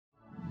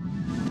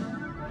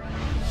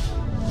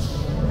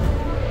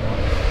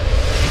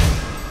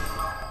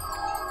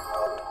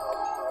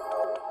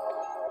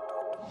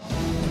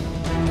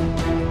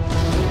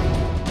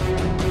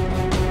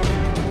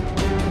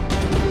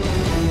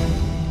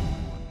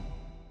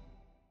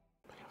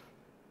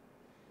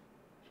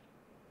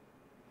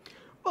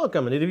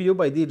Welcome, another video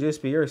by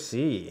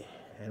Djsprc,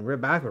 and we're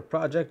back with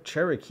Project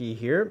Cherokee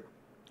here.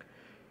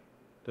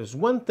 There's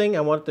one thing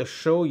I wanted to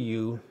show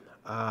you,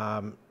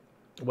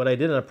 what I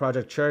did on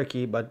Project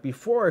Cherokee, but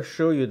before I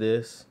show you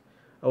this,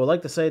 I would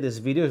like to say this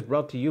video is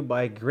brought to you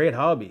by Great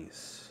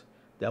Hobbies.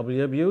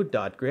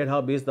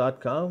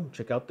 www.greathobbies.com.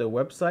 Check out their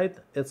website,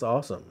 it's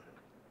awesome.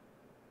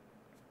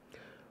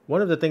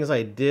 One of the things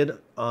I did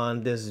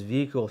on this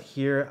vehicle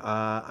here,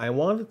 I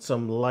wanted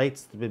some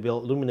lights to be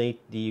able to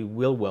illuminate the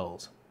wheel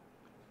wells.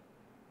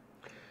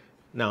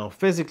 Now,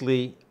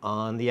 physically,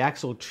 on the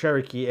actual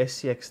Cherokee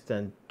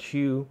Scx10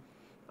 2,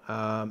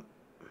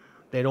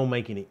 they don't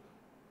make any.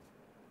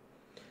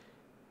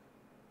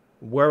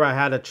 Where I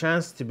had a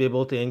chance to be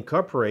able to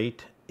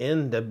incorporate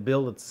in the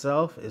build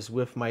itself is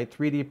with my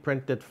 3D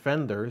printed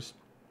fenders.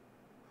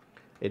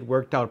 It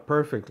worked out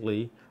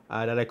perfectly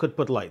that I could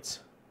put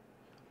lights.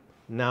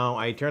 Now,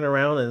 I turned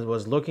around and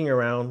was looking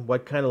around,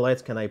 what kind of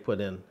lights can I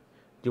put in?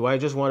 Do I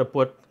just want to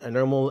put a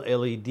normal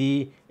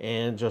LED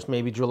and just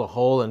maybe drill a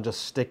hole and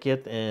just stick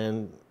it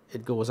and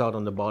it goes out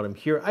on the bottom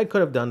here? I could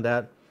have done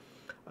that,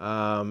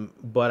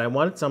 but I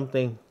wanted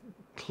something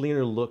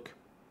cleaner look.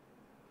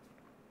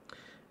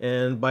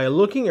 And by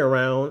looking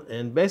around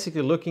and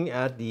basically looking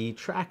at the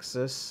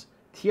Traxxas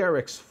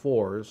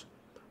TRX4s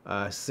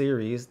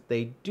series,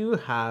 they do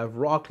have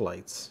rock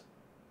lights.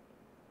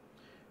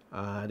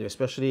 They're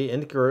especially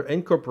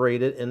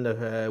incorporated in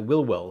the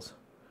wheel wells.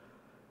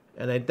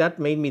 And that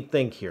made me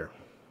think here.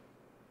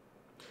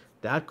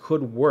 That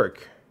could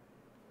work.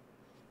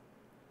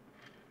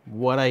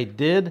 What I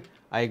did,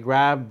 I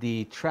grabbed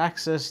the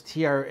Traxxas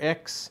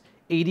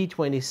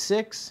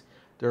TRX8026,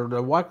 the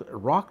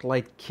rock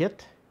light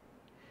kit.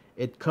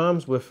 It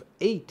comes with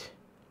 8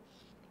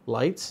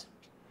 lights.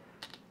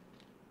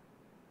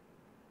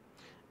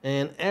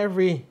 And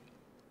every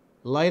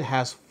light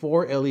has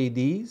 4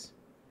 LEDs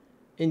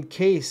in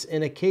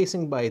a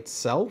casing by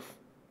itself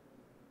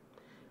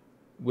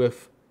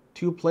with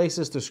 2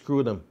 places to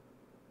screw them.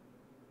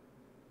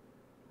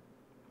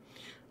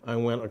 I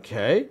went,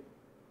 okay,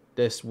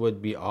 this would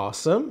be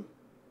awesome.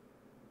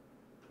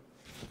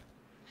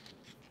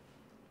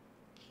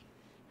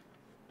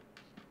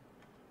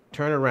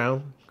 Turn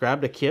around,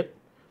 grab the kit,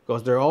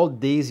 because they're all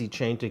daisy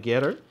chained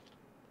together.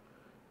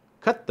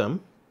 Cut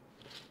them.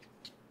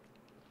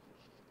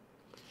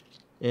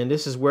 And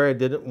this is where I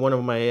did one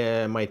of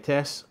my my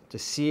tests to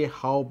see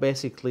how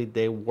basically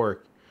they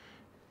work.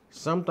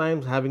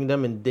 Sometimes having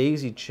them in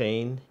daisy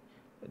chain,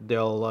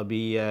 they'll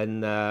be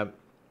in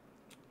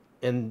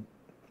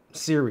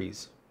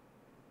series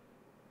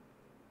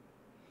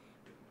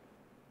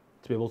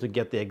to be able to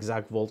get the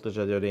exact voltage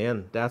at the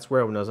end. That's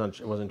where I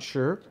wasn't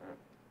sure.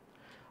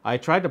 I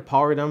tried to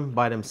power them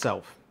by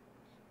themselves.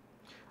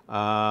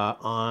 I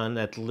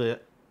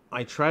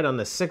tried on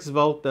the 6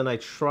 volt, then I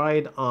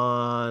tried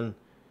on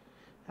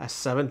a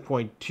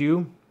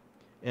 7.2,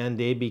 and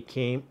they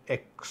became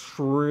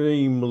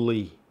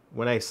extremely,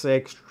 when I say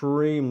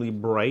extremely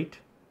bright.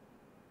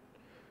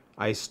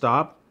 I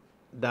stopped.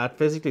 That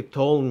physically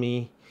told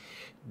me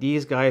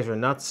these guys are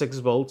not 6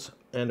 volts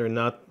and they're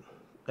not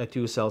a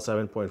 2-cell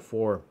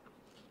 7.4.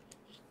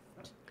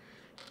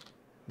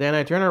 Then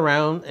I turn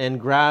around and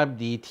grab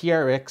the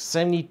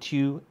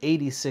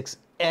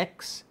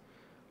TRX7286X.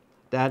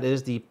 That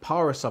is the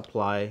power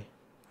supply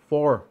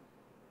for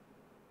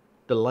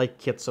the light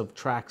kits of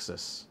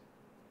Traxxas.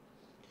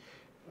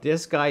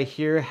 This guy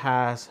here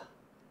has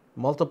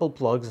multiple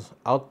plugs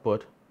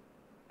output.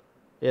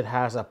 It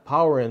has a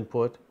power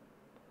input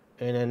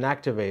and an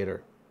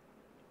activator.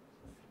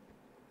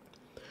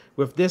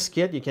 With this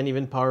kit, you can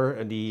even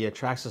power the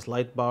Traxxas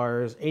light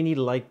bars. Any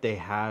light they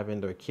have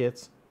in their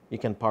kits, you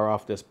can power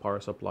off this power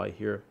supply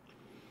here.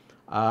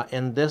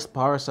 And this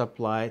power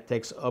supply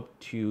takes up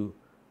to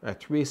a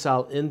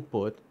 3-cell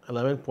input,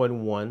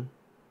 11.1,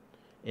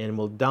 and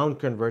will down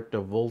convert the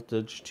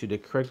voltage to the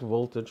correct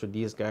voltage that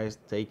these guys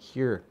take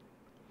here.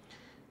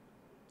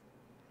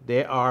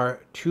 They are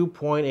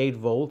 2.8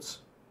 volts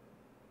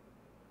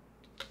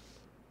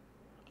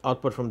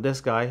output from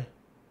this guy,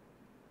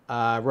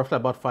 roughly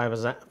about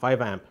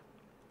 5 amp.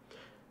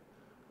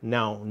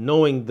 Now,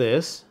 knowing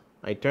this,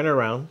 I turn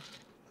around.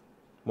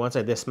 Once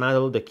I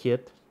dismantle the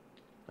kit,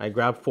 I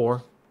grab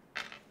 4.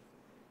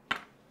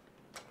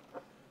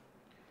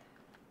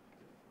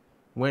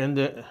 Went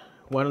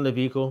on the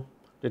vehicle,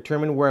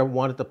 determined where I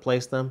wanted to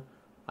place them.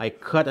 I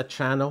cut a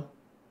channel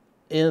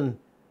in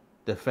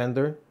the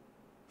fender,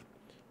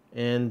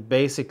 and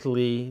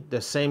basically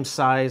the same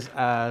size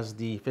as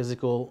the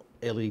physical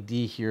LED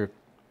here.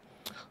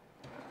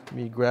 Let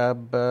me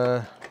grab,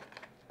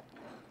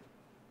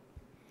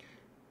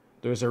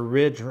 there's a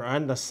ridge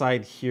on the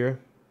side here.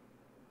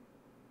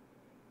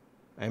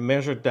 I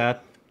measured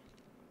that,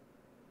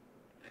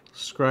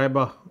 scribe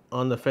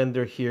on the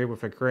fender here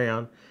with a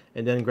crayon,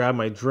 and then grab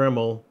my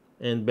Dremel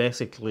and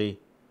basically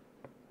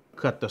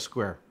cut the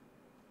square.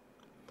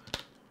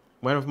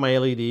 Went with my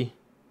LED.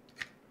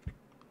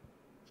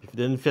 If it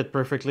didn't fit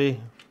perfectly,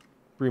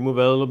 remove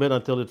it a little bit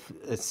until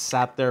it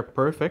sat there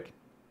perfect.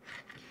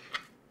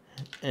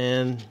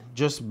 and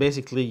just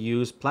basically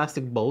use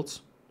plastic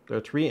bolts.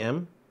 They're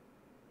 3M,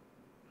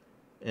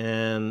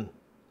 and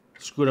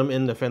screw them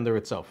in the fender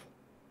itself.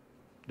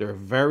 They're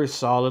very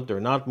solid. They're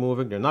not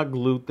moving. They're not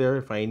glued there.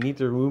 If I need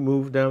to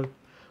remove them,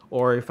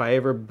 or if I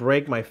ever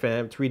break my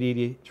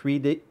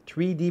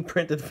 3D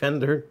printed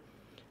fender,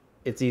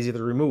 it's easy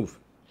to remove.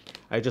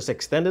 I just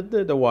extended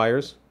the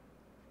wires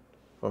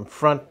from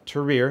front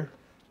to rear.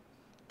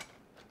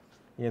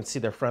 You can see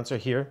the fronts are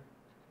here.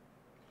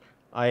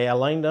 I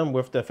aligned them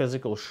with the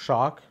physical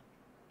shock,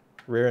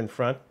 rear and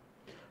front.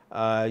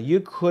 You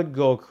could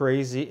go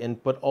crazy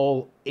and put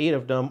all 8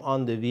 of them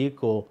on the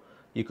vehicle.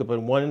 You could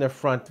put one in the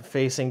front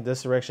facing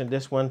this direction,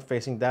 this one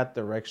facing that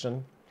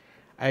direction.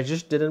 I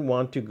just didn't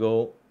want to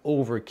go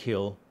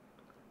overkill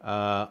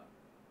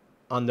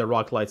on the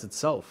rock lights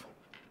itself.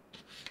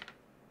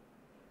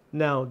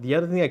 Now, the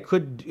other thing I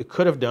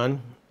could have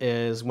done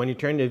is when you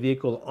turn the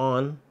vehicle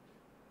on,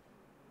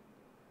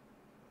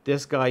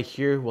 this guy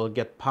here will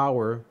get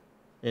power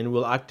and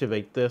will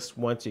activate this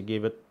once you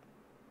give it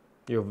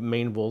your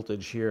main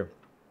voltage here.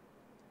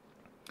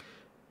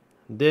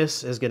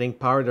 This is getting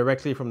power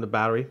directly from the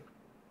battery.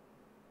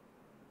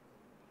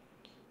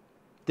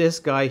 This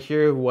guy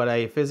here, what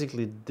I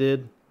physically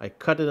did, I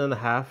cut it in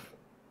half.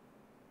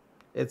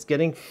 It's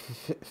getting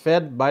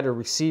fed by the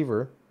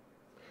receiver,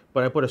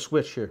 but I put a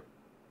switch here.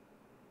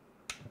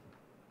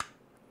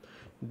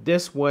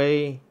 This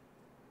way,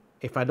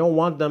 if I don't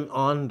want them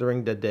on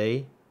during the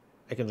day,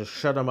 I can just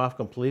shut them off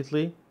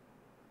completely.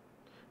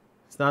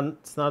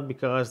 It's not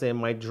because they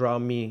might draw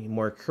me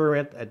more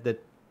current. At the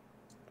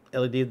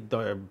LED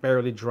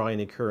barely draw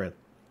any current.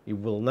 It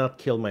will not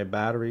kill my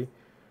battery,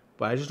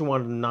 but I just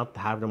wanted not to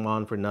have them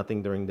on for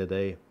nothing during the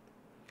day.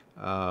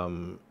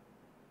 And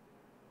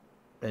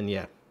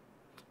yeah,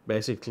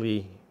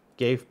 basically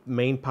gave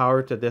main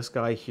power to this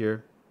guy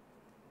here.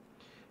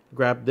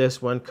 Grabbed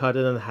this one, cut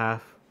it in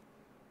half,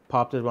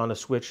 popped it on a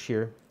switch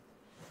here.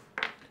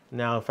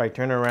 Now if I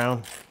turn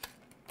around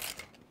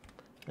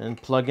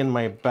and plug in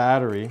my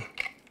battery,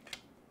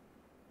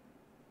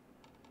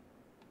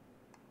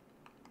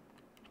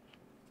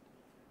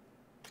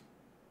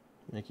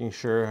 making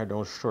sure I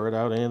don't short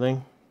out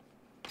anything.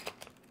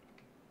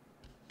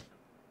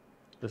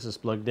 This is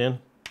plugged in.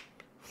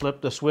 Flip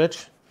the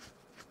switch,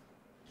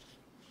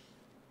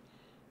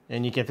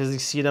 and you can physically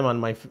see them on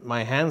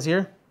my hands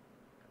here.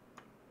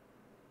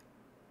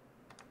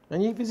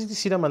 And you can physically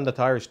see them on the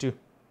tires too.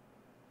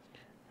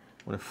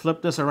 I'm going to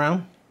flip this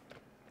around.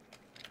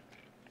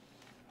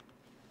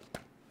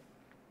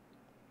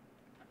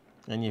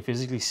 And you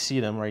physically see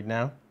them right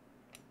now.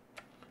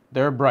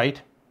 They're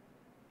bright.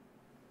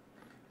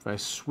 If I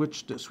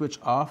switch the switch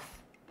off,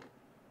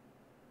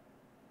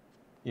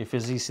 you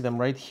physically see them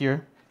right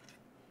here.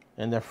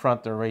 And the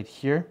front, they're right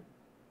here.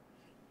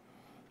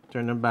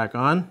 Turn them back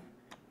on.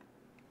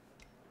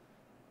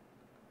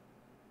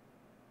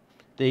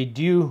 They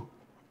do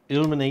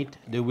illuminate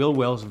the wheel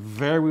wells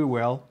very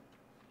well.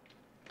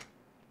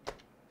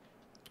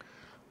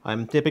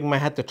 I'm tipping my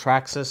hat to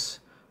Traxxas.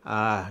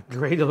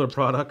 Great little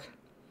product,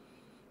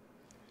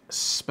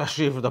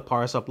 especially for the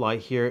power supply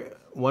here.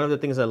 One of the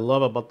things I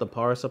love about the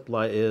power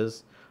supply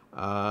is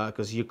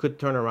because you could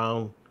turn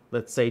around,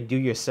 let's say, do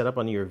your setup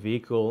on your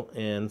vehicle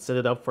and set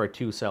it up for a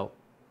 2-cell.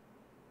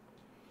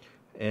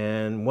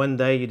 And one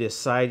day you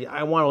decide,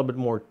 I want a little bit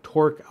more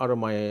torque out of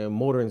my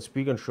motor and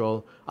speed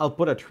control, I'll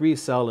put a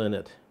 3-cell in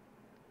it.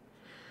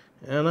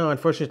 And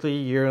unfortunately,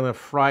 you're going to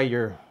fry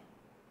your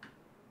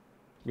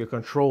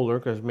controller,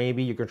 because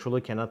maybe your controller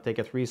cannot take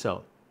a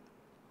 3-cell.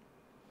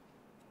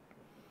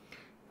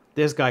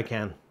 This guy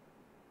can.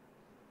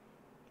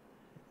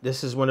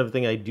 This is one of the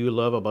things I do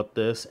love about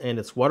this, and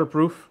it's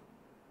waterproof.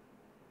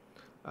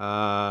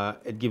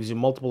 It gives you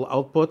multiple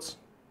outputs.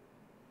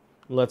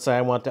 Let's say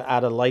I want to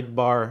add a light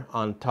bar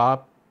on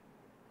top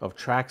of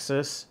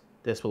Traxxas,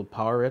 this will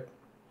power it.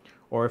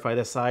 Or if I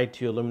decide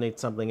to illuminate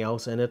something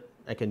else in it,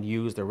 I can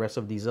use the rest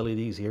of these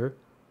LEDs here.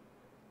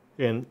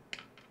 And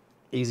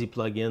easy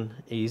plug-in,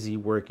 easy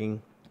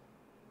working.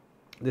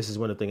 This is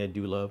one of the things I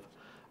do love.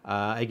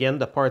 Again,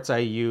 the parts I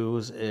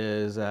use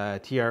is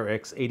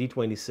Cherokee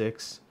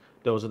 8026.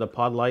 Those are the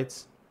pod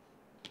lights,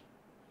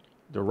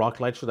 the rock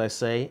lights, should I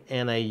say,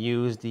 and I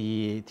use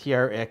the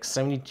Cherokee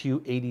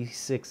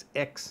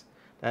 7286X.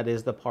 That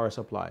is the power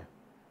supply.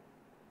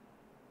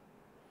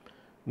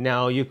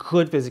 Now, you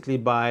could physically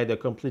buy the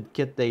complete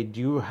kit they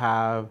do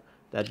have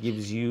that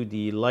gives you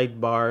the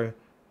light bar,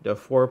 the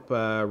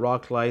 4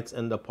 rock lights,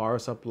 and the power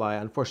supply.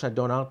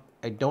 Unfortunately,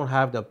 I don't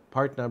have the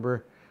part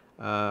number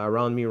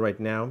around me right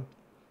now.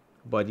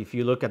 But if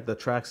you look at the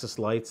Traxxas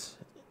lights,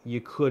 you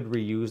could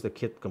reuse the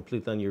kit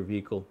completely on your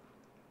vehicle.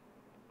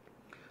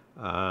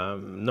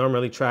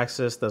 Normally,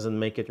 Traxxas doesn't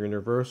make it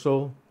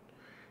universal.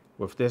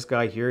 With this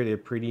guy here, they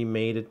pretty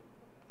made it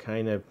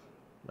kind of,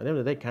 at the end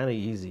of the day, kind of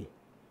easy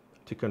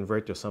to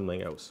convert to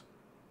something else.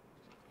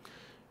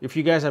 If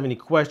you guys have any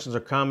questions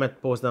or comments,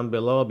 post down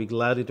below. I'll be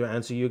glad to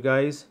answer you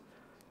guys.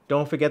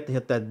 Don't forget to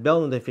hit that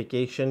bell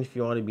notification if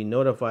you want to be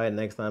notified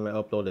next time I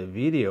upload a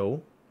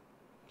video.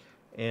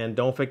 And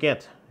don't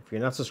forget, if If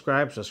you're not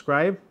subscribed,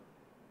 subscribe.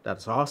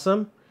 That's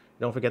awesome.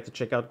 Don't forget to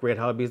check out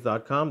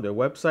greathobbies.com, their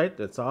website.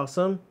 That's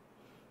awesome.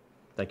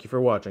 Thank you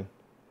for watching.